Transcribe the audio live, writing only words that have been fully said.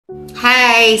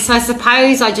Hey, so I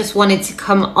suppose I just wanted to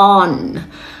come on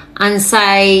and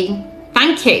say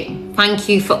thank you. Thank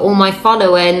you for all my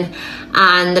following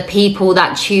and the people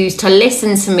that choose to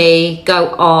listen to me go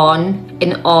on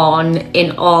and on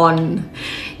and on.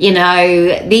 You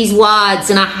know, these words,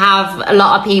 and I have a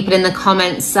lot of people in the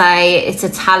comments say it's a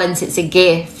talent, it's a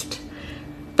gift,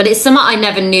 but it's something I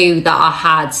never knew that I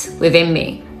had within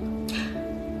me.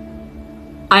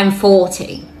 I'm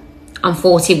 40. I'm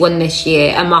 41 this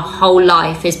year, and my whole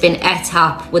life has been ate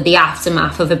up with the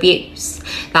aftermath of abuse,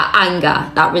 that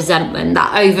anger, that resentment,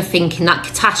 that overthinking, that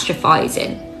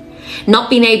catastrophizing. Not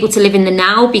being able to live in the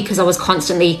now because I was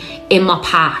constantly in my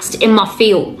past, in my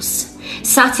feels,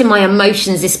 sat in my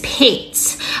emotions, this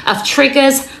pit of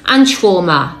triggers and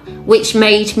trauma, which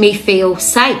made me feel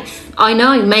safe. I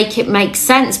know, make it make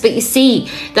sense, but you see,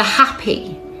 the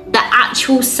happy, the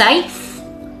actual safe,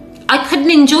 I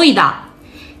couldn't enjoy that.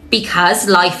 Because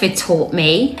life had taught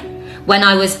me when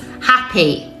I was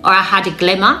happy or I had a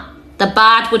glimmer, the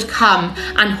bad would come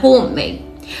and haunt me.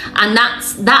 And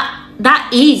that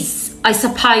is, I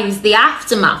suppose, the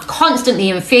aftermath,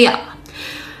 constantly in fear,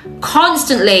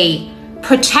 constantly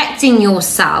protecting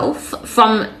yourself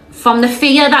from the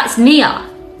fear that's near.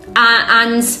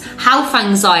 And health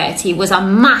anxiety was a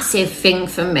massive thing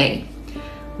for me.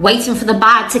 Waiting for the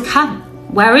bad to come.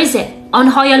 Where is it? On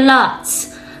high alert.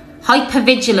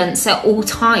 Hypervigilance at all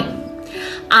time.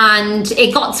 And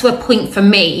it got to a point for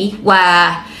me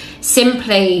where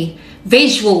simply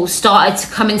visuals started to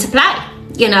come into play.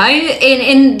 You know,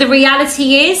 in the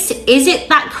reality is it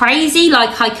that crazy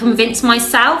like I convinced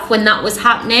myself when that was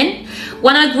happening?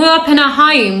 When I grew up in a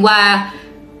home where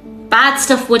bad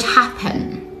stuff would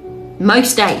happen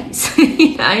most days,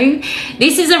 you know,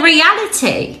 this is a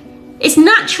reality. It's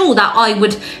natural that I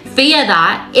would fear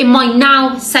that in my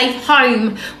now safe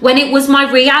home when it was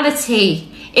my reality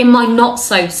in my not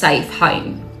so safe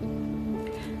home.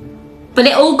 But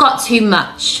it all got too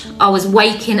much. I was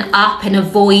waking up in a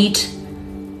void,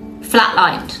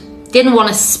 flatlined, didn't want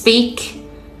to speak,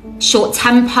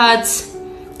 short-tempered,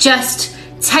 just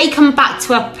taken back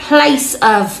to a place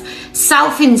of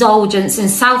self-indulgence and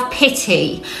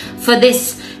self-pity for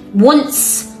this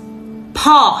once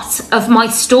part of my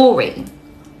story.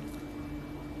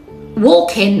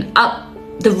 Walking up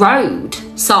the road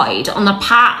side on the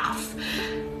path,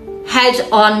 head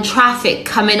on traffic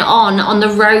coming on the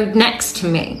road next to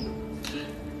me,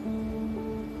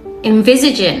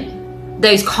 envisaging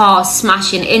those cars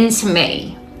smashing into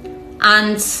me,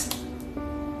 and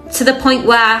to the point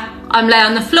where I'm laying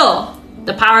on the floor,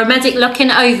 the paramedic looking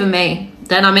over me,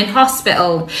 then I'm in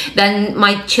hospital, then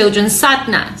my children's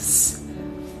sadness.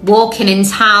 Walking in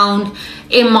town,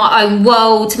 in my own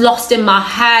world, lost in my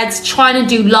head, trying to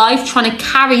do life, trying to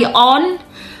carry on.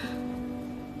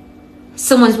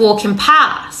 Someone's walking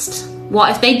past.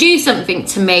 What if they do something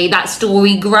to me? That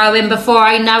story growing, before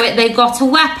I know it, they've got a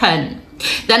weapon.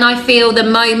 Then I feel the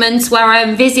moments where I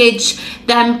envisage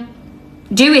them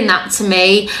doing that to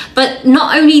me. But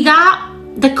not only that,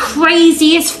 the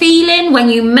craziest feeling when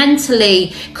you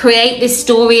mentally create this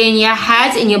story in your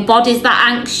head and your body's that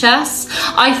anxious.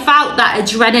 I felt that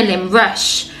adrenaline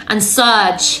rush and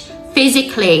surge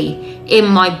physically in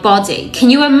my body. Can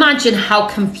you imagine how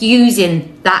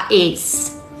confusing that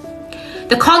is?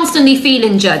 The constantly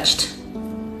feeling judged.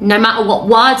 No matter what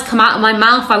words come out of my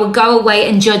mouth, I would go away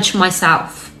and judge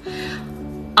myself.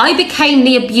 I became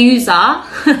the abuser,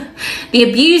 the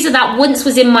abuser that once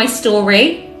was in my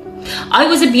story. I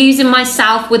was abusing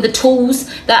myself with the tools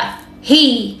that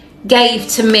he gave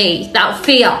to me, that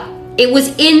fear. It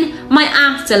was in my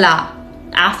aftermath.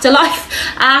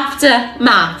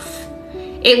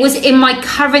 It was in my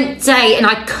current day, and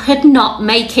I could not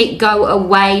make it go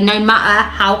away. No matter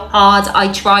how hard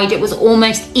I tried, it was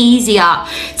almost easier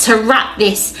to wrap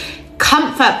this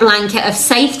comfort blanket of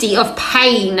safety, of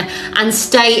pain, and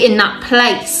stay in that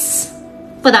place.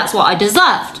 But that's what I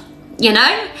deserved. You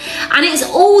know, and it's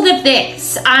all of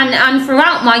this, and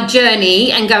throughout my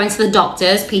journey and going to the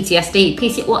doctors,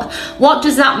 PTSD, what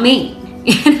does that mean?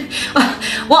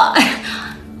 What?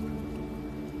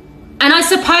 And I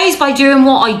suppose by doing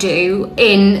what I do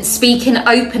in speaking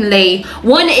openly,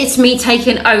 one, it's me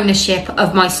taking ownership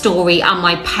of my story and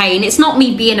my pain. It's not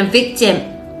me being a victim.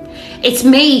 It's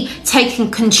me taking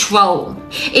control.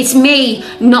 It's me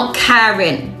not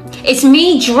caring. It's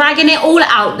me dragging it all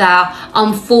out there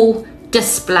on full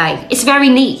display. It's very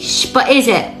niche, but is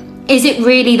it? Is it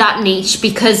really that niche?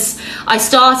 Because I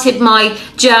started my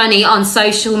journey on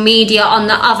social media, on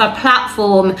the other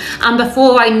platform, and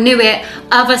before I knew it,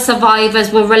 other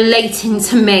survivors were relating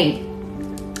to me.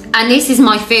 And this is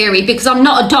my theory, because I'm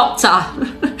not a doctor.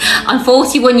 I'm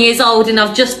 41 years old and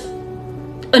I've just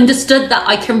understood that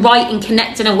I can write and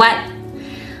connect in a way.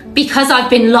 Because I've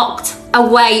been locked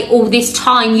away all this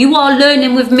time. You are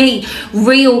learning with me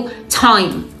real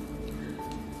time.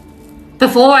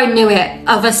 Before I knew it,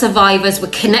 other survivors were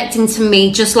connecting to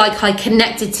me just like I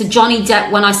connected to Johnny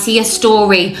Depp when I see a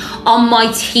story on my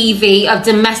TV of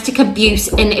domestic abuse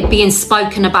and it being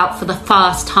spoken about for the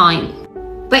first time.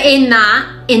 But in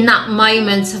that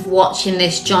moment of watching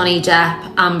this Johnny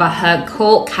Depp Amber Heard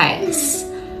court case,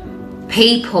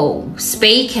 people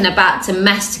speaking about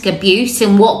domestic abuse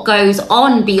and what goes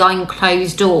on behind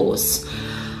closed doors,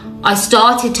 I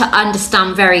started to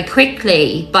understand very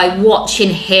quickly by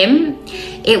watching him.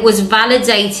 It was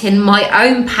validating my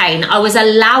own pain. I was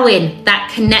allowing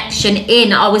that connection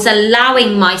in. I was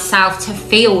allowing myself to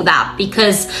feel that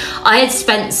because I had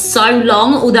spent so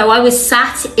long, although I was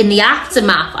sat in the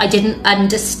aftermath, I didn't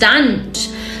understand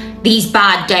these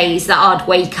bad days that I'd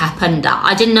wake up under.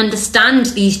 I didn't understand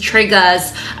these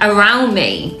triggers around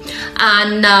me.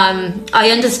 And I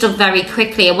understood very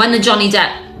quickly. And when the Johnny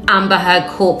Depp Amber Heard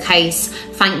court case,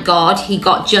 thank God he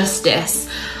got justice,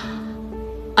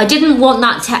 I didn't want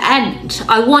that to end.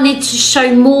 I wanted to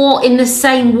show more in the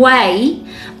same way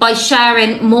by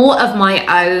sharing more of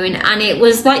my own, and it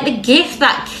was like the gift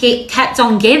that kept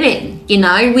on giving. You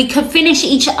know, we could finish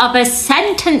each other's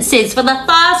sentences for the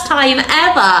first time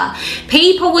ever.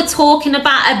 People were talking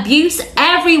about abuse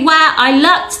everywhere I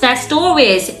looked. Their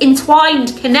stories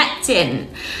entwined, connecting.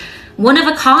 One of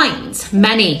a kind,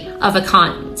 many of a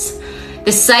kind.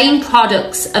 The same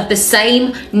products of the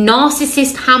same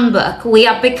narcissist handbook we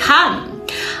have become.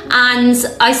 And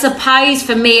I suppose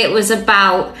for me it was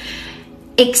about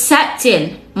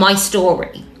accepting my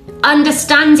story,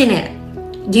 understanding it,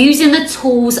 using the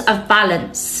tools of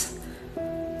balance,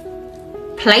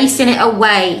 placing it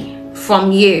away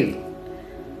from you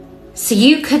so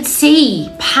you could see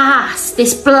past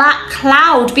this black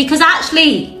cloud, because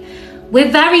actually we're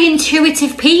very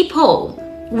intuitive people.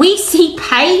 We see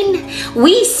pain,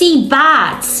 we see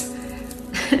bad.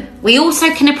 We also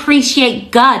can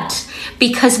appreciate good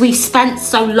because we've spent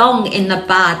so long in the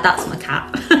bad. That's my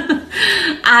cat.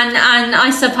 and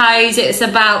I suppose it's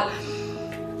about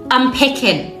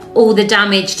unpicking all the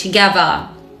damage together,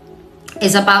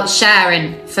 is about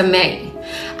sharing for me.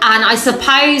 And I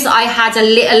suppose I had a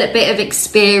little bit of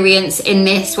experience in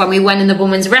this when we went in the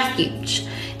Women's Refuge,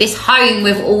 this home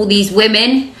with all these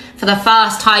women. For the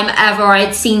first time ever, I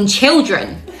had seen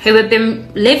children who had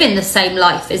been living the same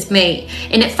life as me,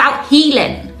 and it felt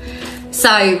healing.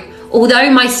 So although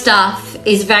my stuff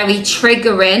is very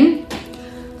triggering,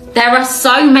 there are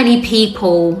so many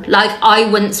people like I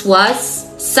once was,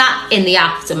 sat in the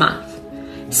aftermath,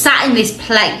 sat in this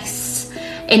place.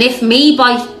 And if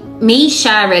by me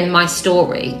sharing my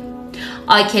story,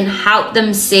 I can help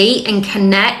them see and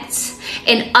connect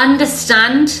and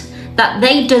understand that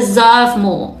they deserve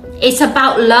more. It's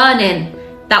about learning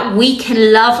that we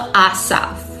can love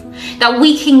ourselves, that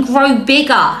we can grow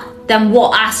bigger than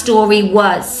what our story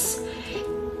was.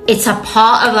 It's a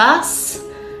part of us,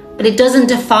 but it doesn't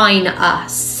define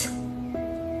us.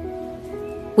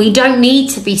 We don't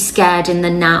need to be scared in the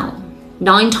now.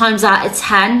 9 times out of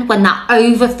 10, when that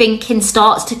overthinking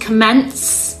starts to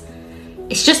commence,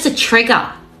 it's just a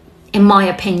trigger, in my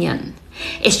opinion.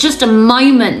 It's just a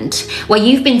moment where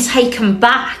you've been taken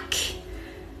back,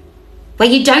 where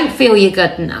you don't feel you're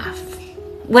good enough,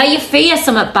 where you fear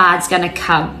something bad's gonna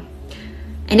come.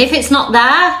 And if it's not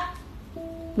there,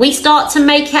 we start to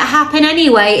make it happen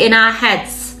anyway in our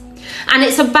heads. And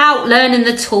it's about learning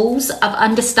the tools of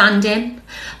understanding,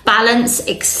 balance,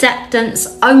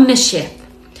 acceptance, ownership,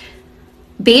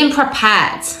 being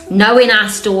prepared, knowing our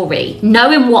story,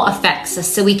 knowing what affects us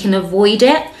so we can avoid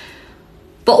it,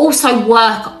 but also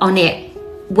work on it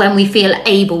when we feel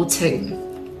able to.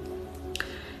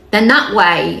 Then that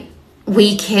way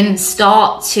we can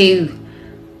start to,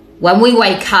 when we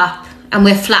wake up and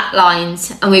we're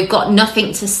flatlined and we've got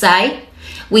nothing to say,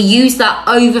 we use that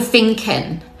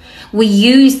overthinking, we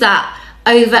use that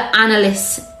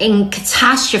over-analysis in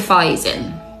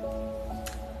catastrophizing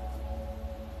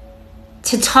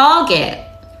to target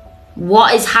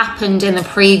what has happened in the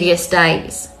previous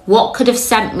days. What could have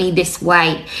sent me this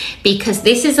way? Because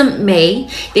this isn't me,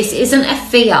 this isn't a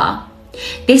fear,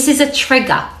 this is a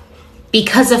trigger.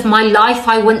 Because of my life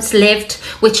I once lived,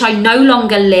 which I no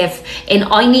longer live, and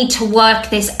I need to work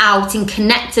this out and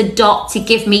connect a dot to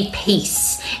give me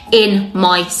peace in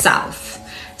myself.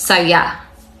 So yeah,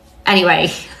 anyway,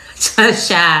 to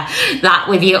share that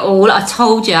with you all. I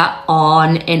told you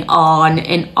on and on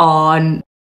and on.